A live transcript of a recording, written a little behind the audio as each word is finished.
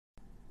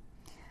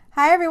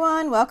Hi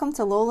everyone, welcome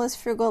to Lola's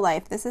Frugal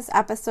Life. This is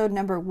episode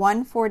number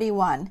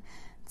 141.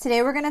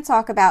 Today we're going to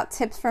talk about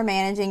tips for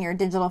managing your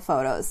digital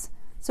photos.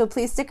 So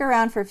please stick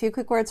around for a few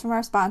quick words from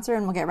our sponsor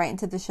and we'll get right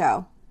into the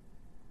show.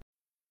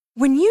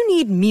 When you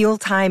need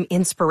mealtime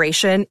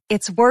inspiration,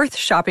 it's worth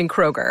shopping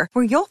Kroger,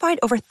 where you'll find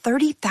over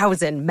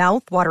 30,000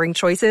 mouth-watering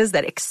choices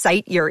that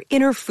excite your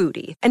inner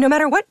foodie. And no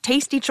matter what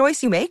tasty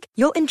choice you make,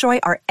 you'll enjoy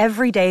our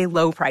everyday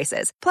low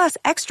prices, plus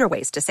extra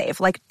ways to save,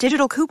 like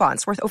digital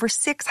coupons worth over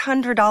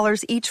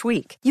 $600 each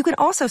week. You can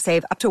also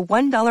save up to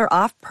 $1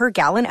 off per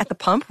gallon at the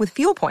pump with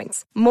fuel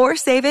points. More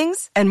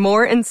savings and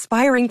more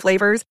inspiring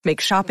flavors make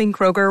shopping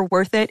Kroger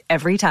worth it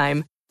every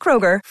time.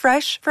 Kroger,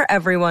 fresh for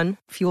everyone.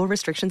 Fuel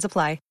restrictions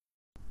apply.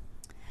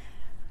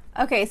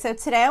 Okay, so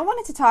today I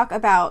wanted to talk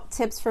about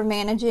tips for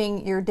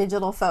managing your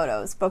digital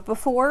photos. But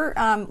before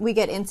we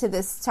get into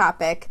this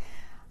topic,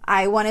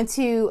 I wanted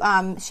to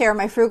share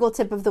my frugal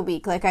tip of the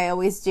week, like I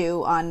always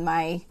do on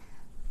my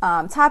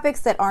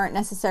topics that aren't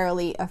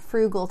necessarily a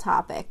frugal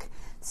topic.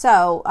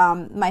 So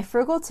my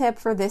frugal tip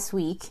for this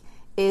week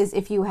is,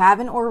 if you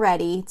haven't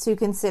already, to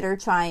consider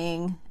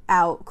trying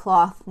out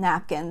cloth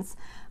napkins.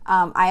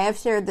 I have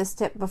shared this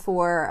tip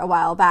before a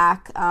while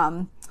back,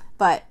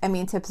 but,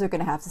 tips are going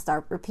to have to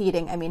start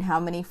repeating. How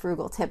many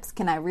frugal tips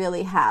can I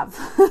really have?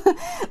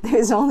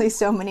 There's only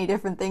so many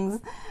different things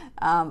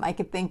I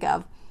could think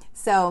of.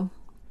 So,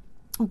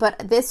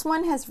 but this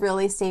one has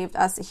really saved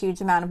us a huge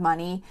amount of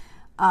money.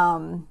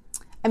 Not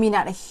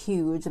a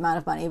huge amount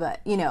of money, but,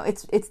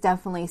 it's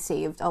definitely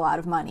saved a lot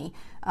of money.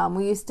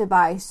 We used to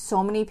buy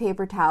so many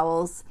paper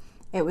towels.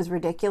 It was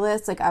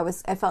ridiculous.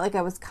 I felt like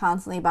I was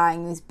constantly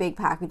buying these big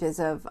packages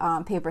of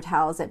paper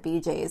towels at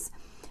BJ's.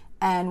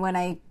 And when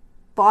I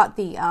bought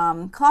the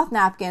cloth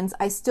napkins,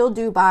 I still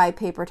do buy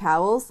paper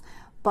towels,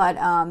 but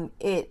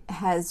it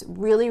has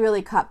really,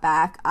 really cut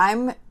back.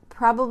 I'm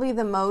probably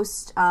the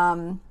most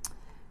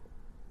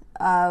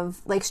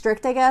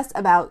strict, I guess,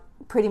 about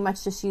pretty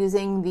much just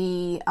using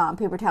the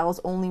paper towels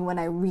only when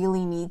I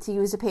really need to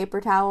use a paper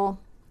towel.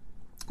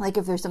 Like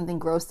if there's something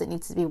gross that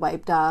needs to be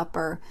wiped up,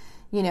 or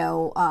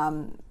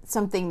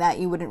something that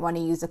you wouldn't want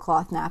to use a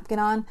cloth napkin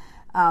on.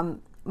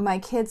 My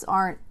kids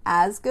aren't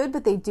as good,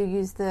 but they do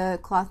use the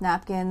cloth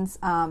napkins,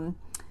 and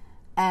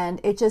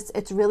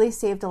it's really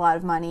saved a lot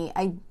of money.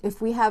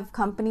 If we have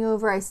company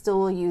over, I still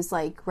will use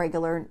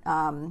regular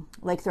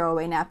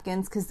throwaway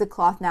napkins, because the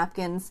cloth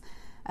napkins,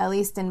 at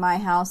least in my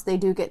house, they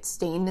do get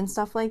stained and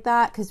stuff like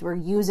that, because we're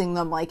using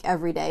them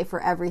every day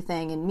for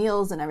everything and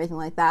meals and everything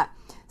like that.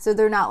 So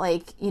they're not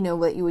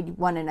what you would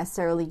want to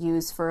necessarily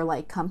use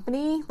for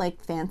company,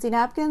 fancy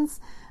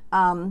napkins.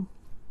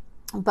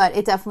 But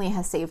it definitely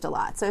has saved a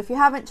lot. So if you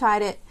haven't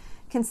tried it,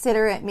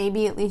 consider it.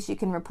 Maybe at least you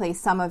can replace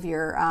some of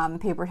your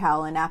paper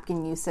towel and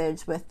napkin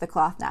usage with the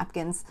cloth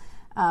napkins,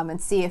 and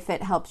see if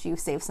it helps you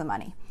save some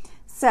money.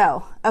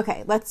 So,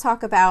 okay, let's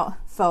talk about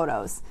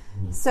photos.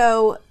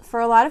 So for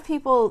a lot of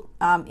people,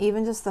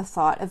 even just the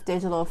thought of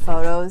digital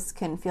photos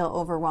can feel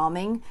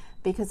overwhelming,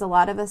 because a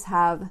lot of us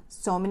have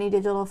so many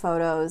digital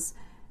photos.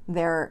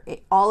 They're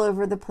all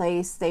over the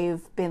place.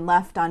 They've been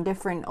left on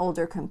different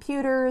older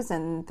computers,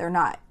 and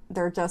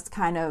they're just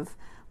kind of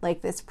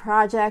like this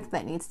project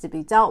that needs to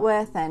be dealt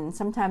with, and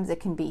sometimes it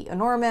can be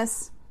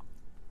enormous.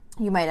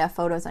 You might have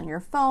photos on your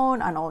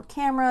phone, on old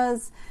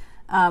cameras,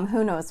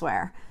 who knows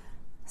where.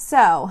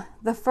 So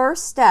the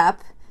first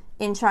step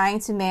in trying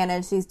to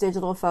manage these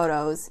digital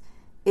photos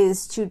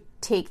is to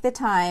take the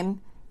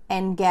time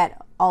and get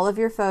all of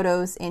your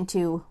photos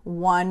into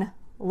one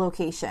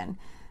location.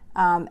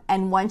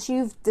 And once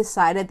you've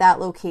decided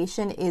that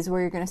location is where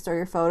you're going to store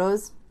your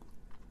photos,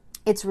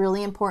 it's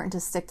really important to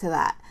stick to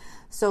that.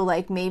 So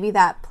maybe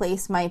that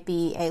place might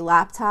be a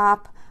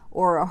laptop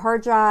or a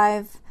hard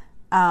drive,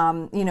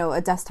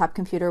 a desktop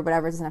computer,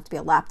 whatever. It doesn't have to be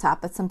a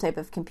laptop, but some type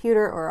of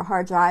computer or a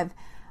hard drive,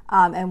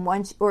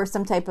 or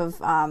some type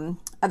of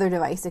other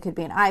device. It could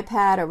be an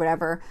iPad or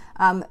whatever.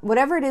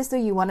 Whatever it is, though,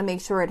 you want to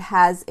make sure it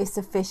has a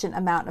sufficient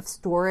amount of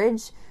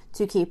storage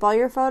to keep all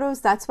your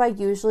photos. That's why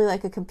usually a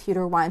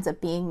computer winds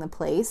up being the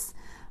place.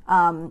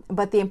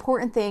 But the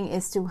important thing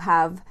is to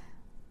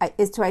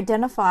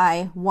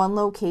identify one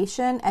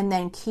location and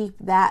then keep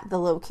that the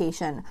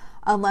location,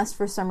 unless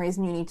for some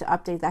reason you need to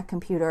update that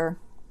computer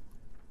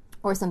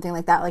or something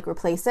like that,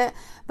 replace it.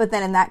 But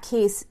then in that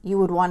case, you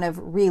would want to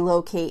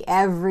relocate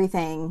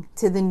everything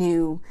to the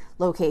new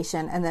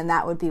location, and then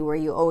that would be where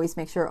you always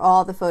make sure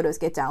all the photos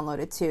get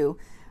downloaded to,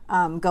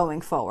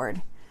 going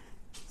forward.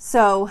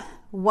 So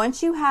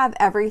once you have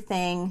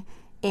everything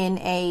in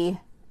a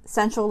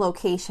central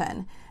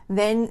location,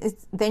 then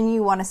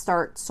you want to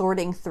start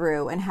sorting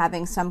through and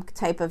having some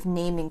type of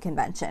naming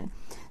convention.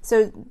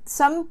 So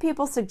some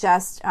people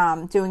suggest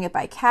doing it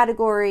by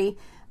category,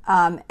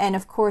 and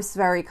of course,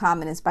 very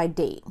common is by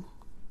date.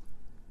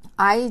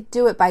 I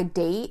do it by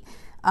date,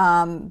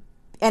 and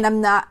I'm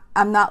not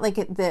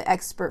the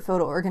expert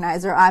photo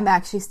organizer. I'm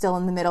actually still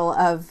in the middle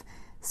of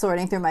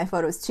sorting through my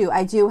photos too.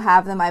 I do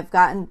have them. I've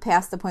gotten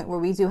past the point where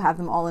we do have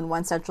them all in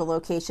one central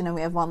location, and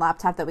we have one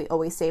laptop that we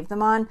always save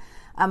them on.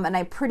 And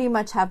I pretty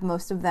much have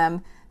most of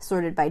them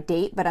sorted by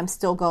date, but I'm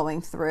still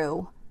going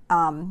through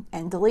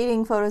and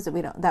deleting photos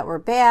that were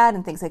bad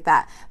and things like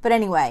that. But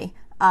anyway,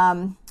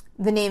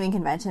 the naming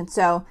convention.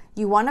 So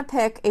you want to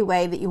pick a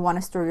way that you want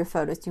to store your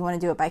photos. Do you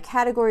want to do it by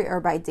category or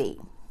by date?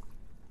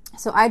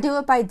 So I do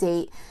it by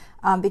date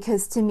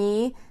because to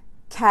me,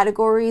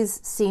 categories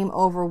seem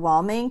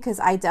overwhelming because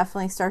I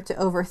definitely start to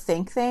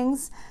overthink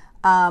things.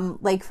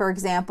 Like for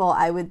example,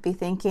 I would be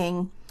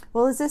thinking,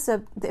 well,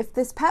 if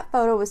this pet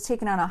photo was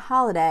taken on a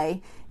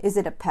holiday, is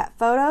it a pet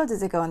photo?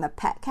 Does it go in the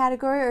pet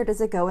category or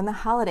does it go in the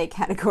holiday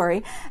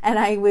category? And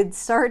I would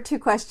start to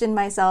question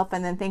myself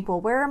and then think,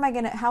 well,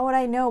 how would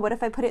I know? What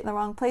if I put it in the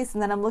wrong place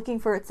and then I'm looking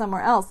for it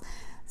somewhere else?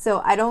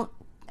 So I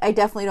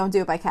definitely don't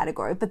do it by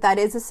category, but that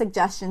is a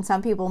suggestion.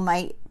 Some people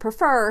might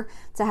prefer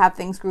to have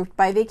things grouped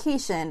by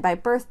vacation, by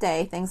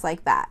birthday, things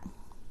like that.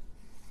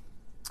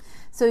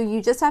 So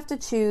you just have to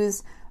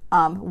choose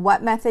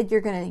what method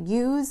you're going to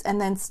use and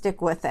then stick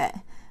with it.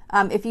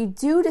 If you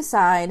do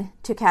decide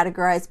to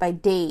categorize by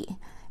date,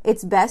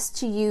 it's best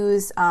to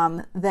use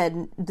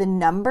the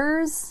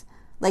numbers,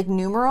 like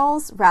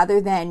numerals, rather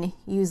than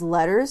use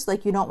letters.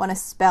 Like you don't want to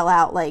spell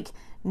out like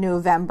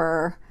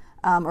November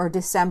or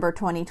December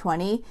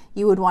 2020.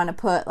 You would want to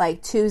put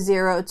like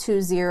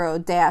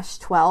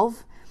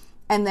 2020-12.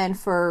 And then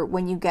for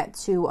when you get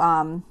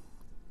to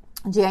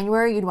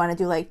January, you'd want to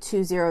do like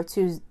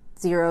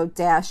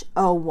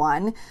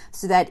 2020-01,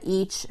 so that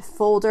each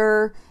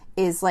folder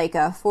is like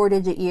a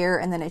 4-digit year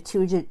and then a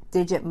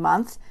 2-digit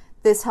month.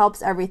 This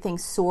helps everything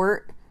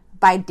sort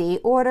by date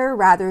order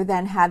rather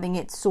than having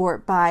it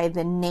sort by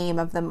the name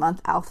of the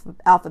month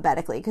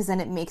alphabetically, because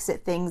then it makes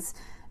things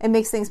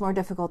more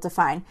difficult to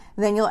find.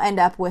 And then you'll end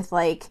up with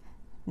like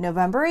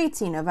November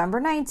 18,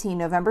 November 19,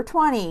 November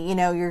 20.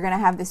 You're going to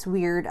have this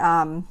weird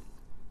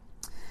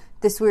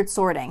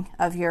sorting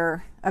of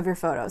your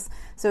photos.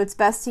 So it's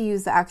best to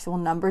use the actual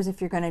numbers if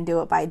you're going to do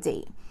it by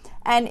date.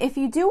 And if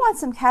you do want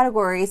some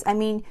categories,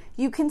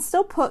 you can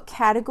still put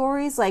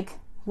categories like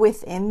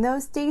within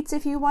those dates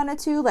if you wanted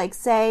to. Like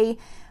say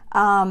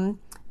in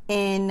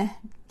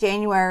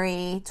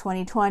January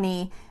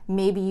 2020,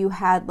 maybe you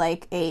had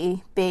like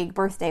a big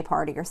birthday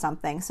party or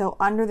something. So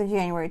under the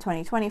January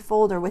 2020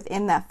 folder,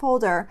 within that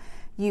folder,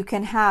 you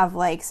can have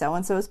like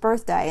so-and-so's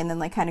birthday and then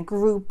like kind of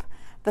group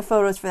the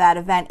photos for that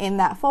event in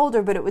that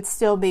folder, but it would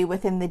still be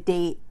within the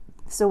date.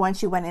 So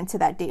once you went into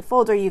that date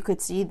folder, you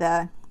could see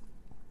the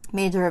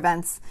major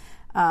events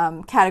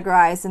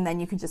categorized, and then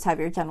you can just have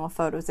your general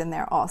photos in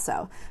there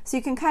also. So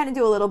you can kind of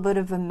do a little bit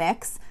of a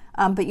mix,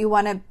 but you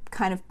want to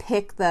kind of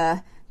pick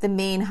the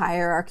main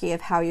hierarchy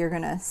of how you're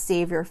going to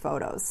save your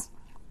photos.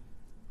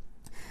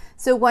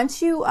 So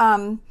once you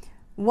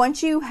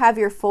have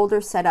your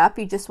folder set up,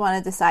 you just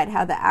want to decide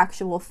how the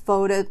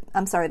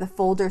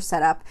folder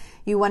set up.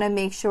 You want to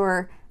make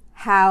sure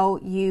how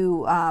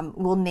you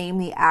will name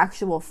the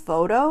actual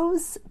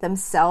photos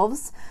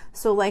themselves.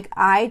 So like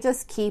I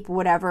just keep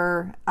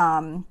whatever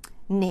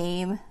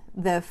name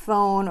the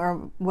phone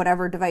or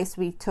whatever device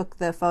we took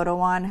the photo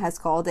on has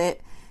called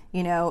it,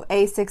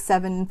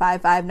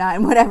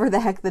 A67559, whatever the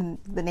heck the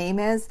name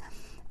is.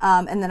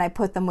 And then I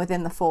put them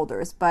within the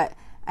folders. But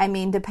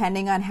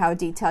depending on how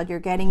detailed you're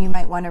getting, you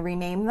might want to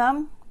rename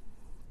them.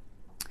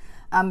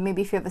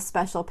 Maybe if you have a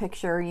special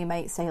picture, you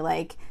might say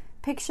like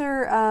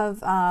picture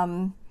of,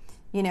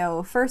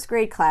 first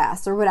grade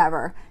class or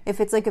whatever.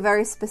 If it's like a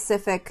very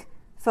specific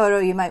photo,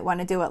 you might want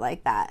to do it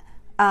like that.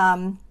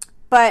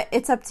 But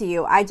it's up to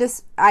you. I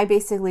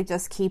basically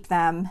just keep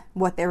them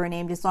what they were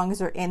named as long as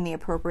they're in the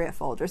appropriate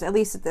folders, at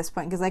least at this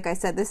point. Because like I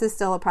said, this is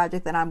still a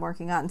project that I'm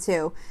working on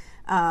too.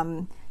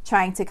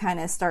 Trying to kind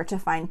of start to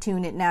fine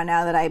tune it now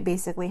that I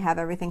basically have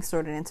everything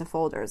sorted into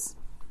folders.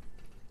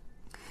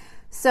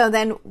 So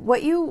then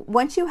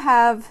once you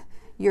have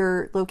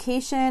your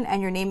location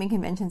and your naming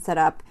convention set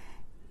up,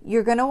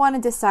 you're going to want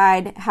to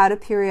decide how to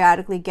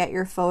periodically get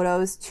your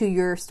photos to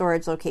your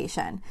storage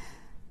location.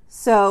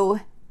 So,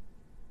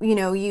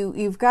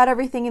 you've got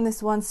everything in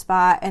this one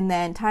spot, and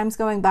then time's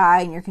going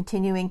by and you're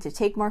continuing to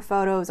take more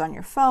photos on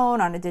your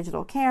phone, on a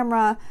digital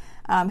camera,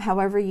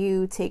 however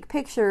you take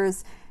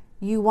pictures.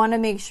 You want to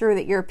make sure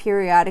that you're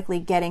periodically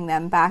getting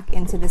them back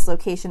into this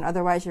location.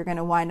 Otherwise, you're going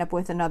to wind up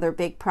with another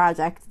big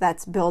project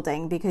that's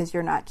building because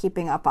you're not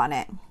keeping up on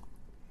it.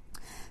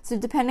 So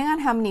depending on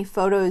how many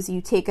photos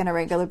you take on a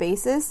regular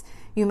basis,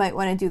 you might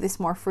want to do this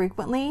more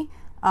frequently.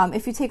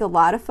 If you take a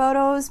lot of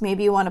photos,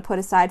 maybe you want to put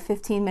aside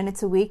 15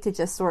 minutes a week to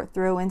just sort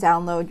through and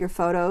download your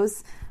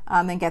photos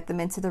and get them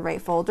into the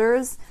right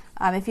folders.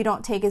 If you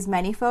don't take as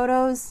many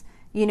photos,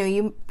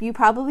 you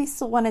probably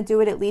still want to do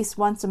it at least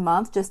once a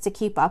month just to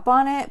keep up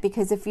on it,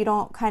 because if you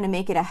don't kind of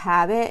make it a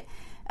habit,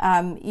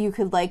 you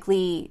could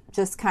likely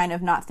just kind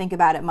of not think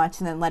about it much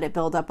and then let it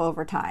build up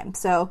over time.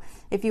 So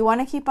if you want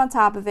to keep on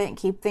top of it and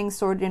keep things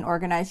sorted and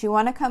organized, you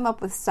want to come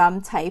up with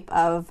some type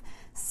of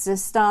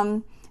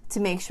system to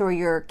make sure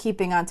you're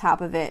keeping on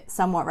top of it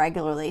somewhat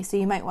regularly. So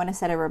you might want to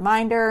set a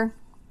reminder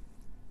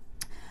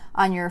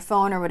on your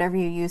phone or whatever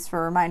you use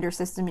for a reminder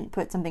system. You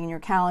put something in your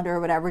calendar or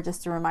whatever,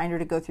 just a reminder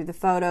to go through the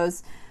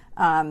photos.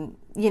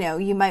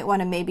 You might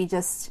want to maybe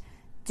just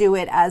do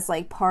it as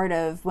like part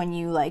of when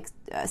you like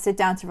sit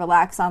down to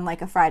relax on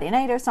like a Friday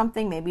night or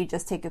something. Maybe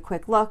just take a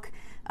quick look,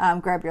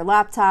 grab your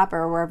laptop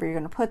or wherever you're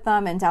going to put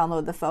them and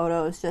download the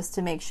photos, just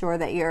to make sure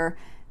that you're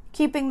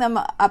keeping them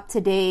up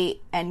to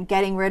date and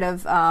getting rid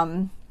of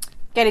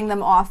getting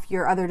them off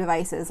your other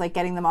devices, like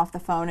getting them off the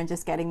phone and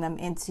just getting them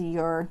into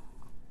your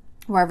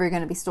wherever you're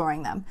going to be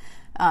storing them.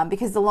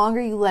 Because the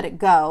longer you let it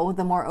go,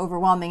 the more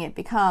overwhelming it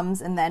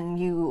becomes, and then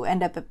you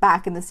end up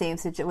back in the same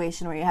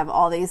situation where you have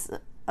all these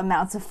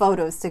amounts of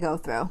photos to go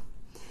through.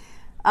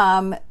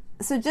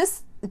 So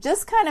just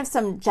kind of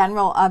some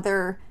general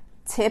other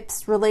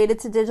tips related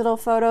to digital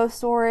photo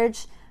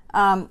storage.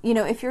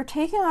 If you're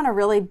taking on a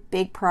really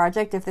big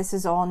project, if this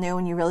is all new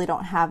and you really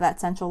don't have that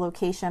central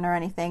location or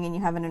anything, and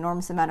you have an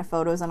enormous amount of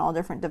photos on all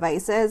different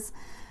devices,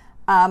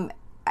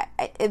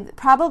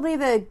 probably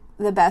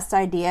the best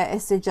idea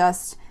is to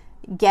just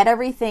get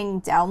everything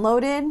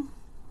downloaded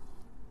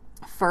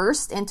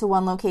first into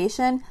one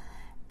location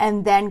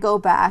and then go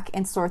back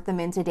and sort them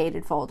into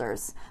dated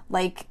folders.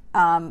 Like,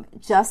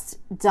 just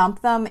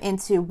dump them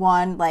into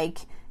one,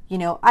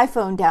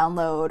 iPhone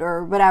download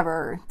or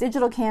whatever,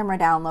 digital camera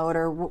download,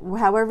 or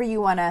however you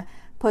want to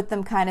put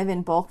them kind of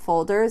in bulk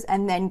folders,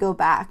 and then go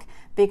back.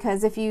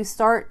 Because if you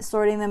start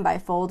sorting them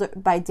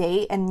by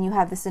date and you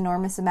have this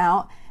enormous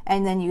amount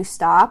and then you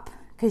stop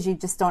because you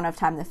just don't have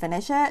time to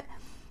finish it,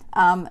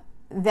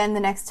 then the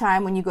next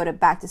time when you go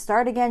back to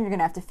start again, you're going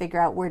to have to figure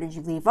out, where did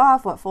you leave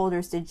off? What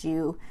folders did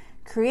you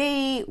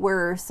create?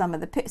 Where some of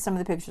the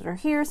pictures are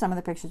here, some of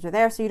the pictures are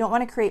there. So you don't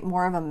want to create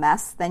more of a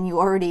mess than you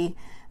already,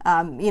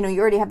 you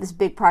already have this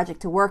big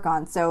project to work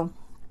on. So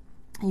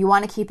you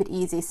want to keep it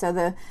easy. So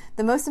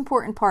the most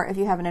important part, if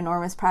you have an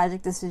enormous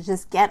project, is to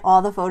just get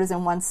all the photos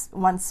in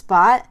one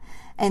spot,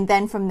 and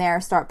then from there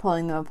start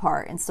pulling them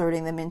apart and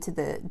sorting them into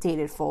the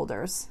dated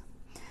folders.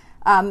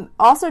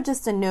 Also,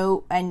 just a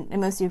note, and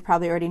most of you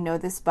probably already know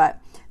this,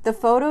 but the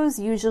photos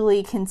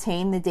usually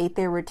contain the date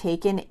they were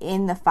taken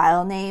in the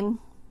file name.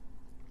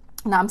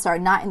 No, I'm sorry,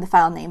 not in the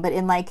file name, but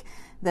in like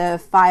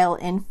the file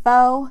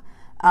info.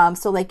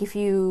 So like if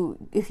you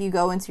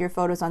go into your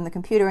photos on the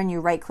computer and you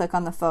right click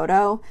on the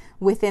photo,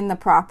 within the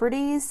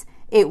properties,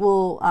 it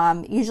will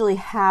usually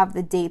have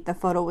the date the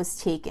photo was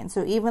taken.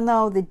 So even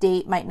though the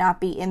date might not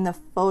be in the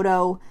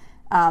photo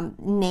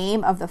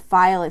name of the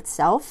file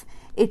itself,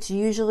 it's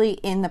usually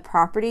in the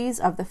properties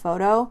of the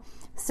photo.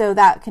 So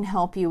that can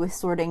help you with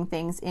sorting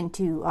things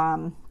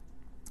into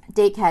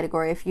date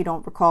category if you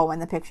don't recall when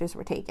the pictures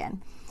were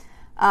taken.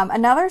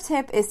 Another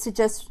tip is to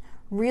just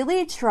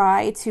really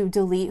try to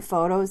delete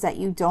photos that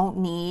you don't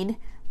need,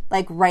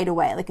 like right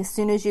away, like as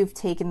soon as you've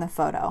taken the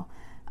photo.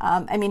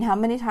 How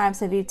many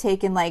times have you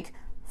taken like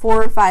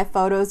 4 or 5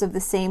 photos of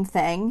the same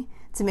thing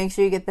to make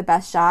sure you get the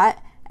best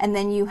shot, and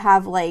then you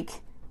have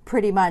like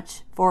pretty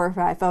much 4 or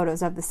 5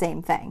 photos of the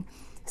same thing?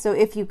 So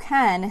if you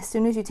can, as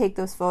soon as you take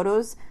those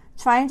photos,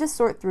 try and just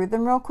sort through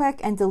them real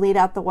quick and delete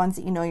out the ones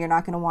that you know you're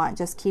not going to want.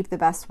 Just keep the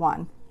best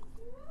one.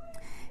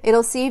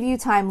 It'll save you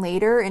time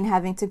later in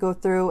having to go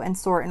through and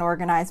sort and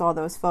organize all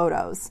those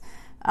photos.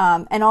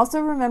 And also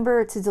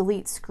remember to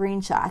delete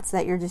screenshots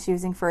that you're just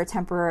using for a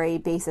temporary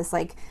basis.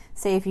 Like,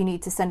 say if you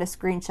need to send a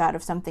screenshot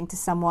of something to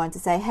someone to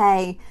say,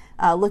 hey,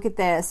 look at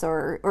this,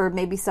 or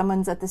maybe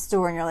someone's at the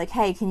store and you're like,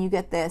 hey, can you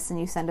get this? And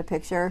you send a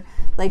picture.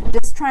 Like,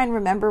 just try and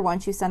remember,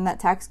 once you send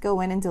that text,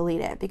 go in and delete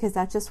it, because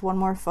that's just one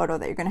more photo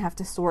that you're going to have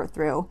to sort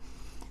through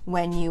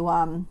when you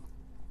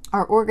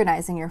are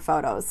organizing your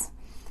photos.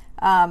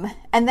 And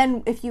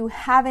then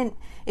try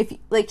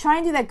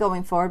and do that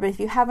going forward, but if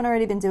you haven't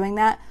already been doing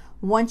that,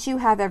 once you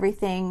have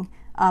everything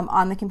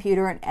on the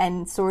computer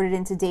and sorted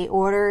into date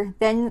order,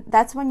 then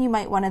that's when you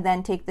might want to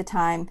then take the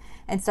time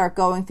and start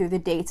going through the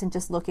dates and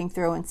just looking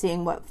through and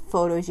seeing what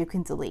photos you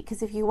can delete.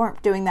 Because if you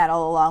weren't doing that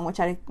all along, which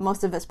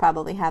most of us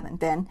probably haven't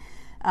been,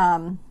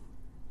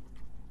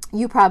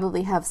 you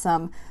probably have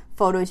some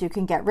photos you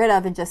can get rid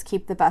of and just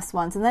keep the best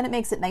ones. And then it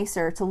makes it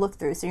nicer to look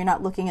through, so you're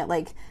not looking at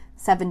like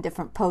 7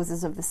 different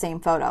poses of the same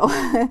photo.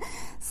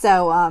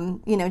 So,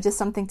 just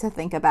something to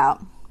think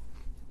about.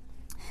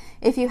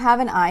 If you have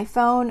an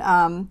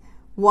iPhone,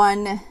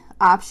 one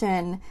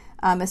option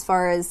as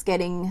far as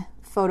getting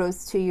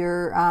photos to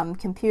your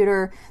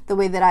computer, the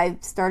way that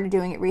I've started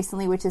doing it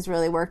recently, which has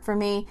really worked for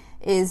me,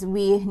 is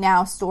we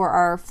now store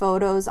our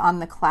photos on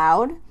the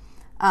cloud.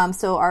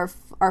 So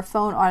our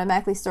phone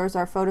automatically stores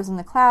our photos in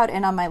the cloud,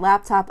 and on my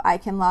laptop I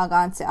can log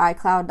on to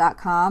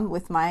iCloud.com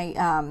with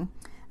my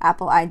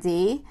Apple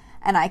ID,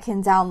 and I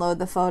can download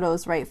the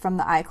photos right from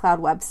the iCloud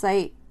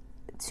website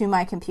to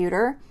my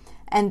computer.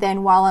 And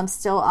then while I'm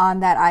still on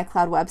that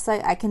iCloud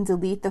website, I can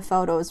delete the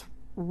photos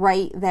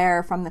right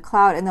there from the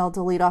cloud, and they'll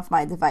delete off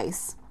my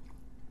device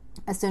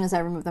as soon as I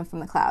remove them from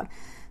the cloud.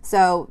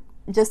 So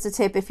just a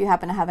tip, if you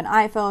happen to have an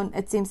iPhone,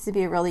 it seems to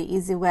be a really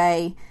easy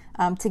way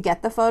to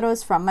get the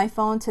photos from my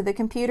phone to the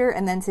computer,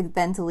 and then to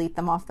delete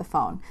them off the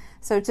phone.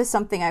 So it's just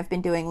something I've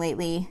been doing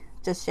lately,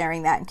 just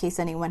sharing that in case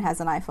anyone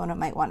has an iPhone and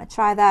might want to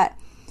try that.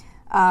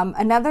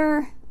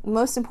 Another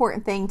most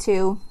important thing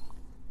too,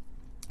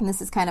 and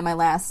this is kind of my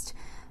last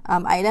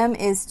item,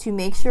 is to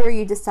make sure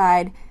you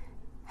decide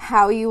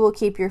how you will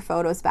keep your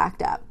photos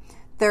backed up.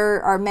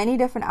 There are many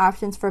different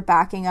options for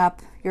backing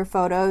up your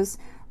photos,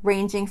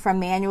 ranging from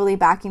manually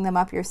backing them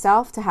up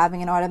yourself to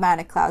having an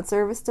automatic cloud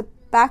service to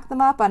back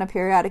them up on a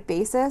periodic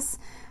basis.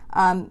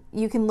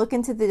 You can look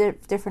into the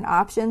different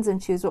options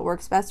and choose what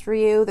works best for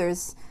you.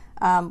 There's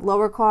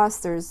lower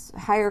cost, there's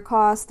higher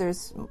cost,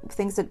 there's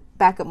things that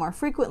back up more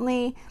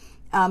frequently.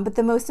 But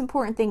the most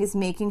important thing is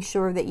making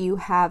sure that you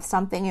have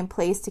something in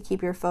place to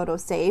keep your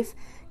photos safe,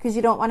 because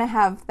you don't want to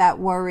have that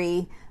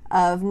worry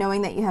of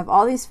knowing that you have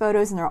all these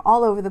photos and they're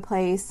all over the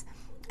place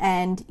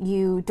and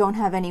you don't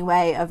have any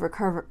way of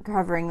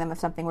recovering them if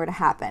something were to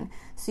happen.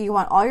 So you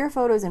want all your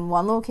photos in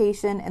one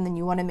location, and then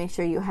you want to make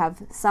sure you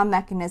have some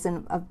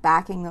mechanism of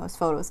backing those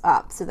photos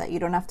up so that you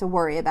don't have to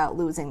worry about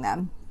losing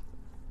them.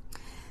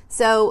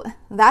 So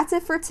that's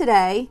it for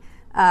today.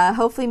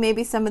 Hopefully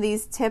maybe some of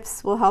these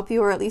tips will help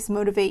you or at least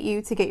motivate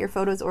you to get your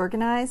photos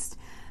organized.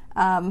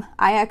 I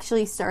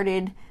actually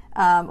started,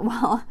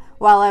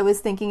 while I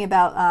was thinking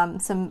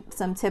about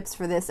some tips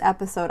for this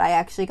episode, I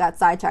actually got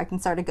sidetracked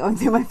and started going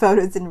through my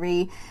photos and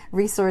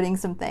resorting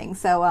some things.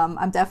 So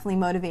I'm definitely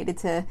motivated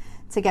to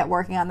get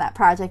working on that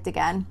project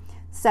again.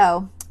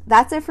 So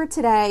that's it for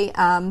today.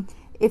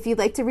 If you'd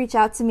like to reach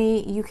out to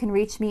me, you can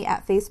reach me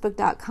at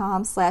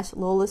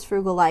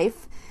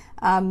facebook.com/LolasFrugalLife.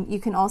 You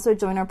can also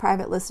join our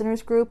private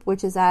listeners group,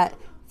 which is at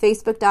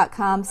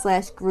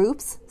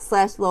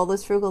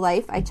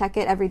facebook.com/groups/LolasFrugalLife. I check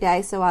it every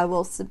day, so I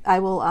will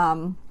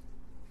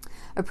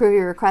approve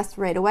your request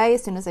right away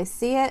as soon as I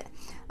see it.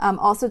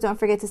 Also, don't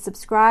forget to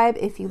subscribe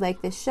if you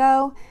like this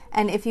show,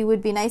 and if you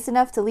would be nice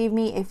enough to leave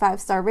me a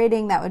 5-star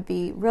rating, that would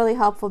be really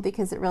helpful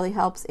because it really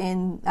helps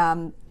in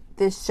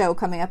this show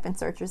coming up in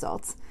search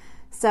results.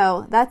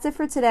 So that's it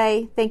for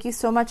today. Thank you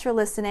so much for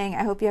listening.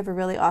 I hope you have a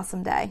really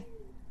awesome day.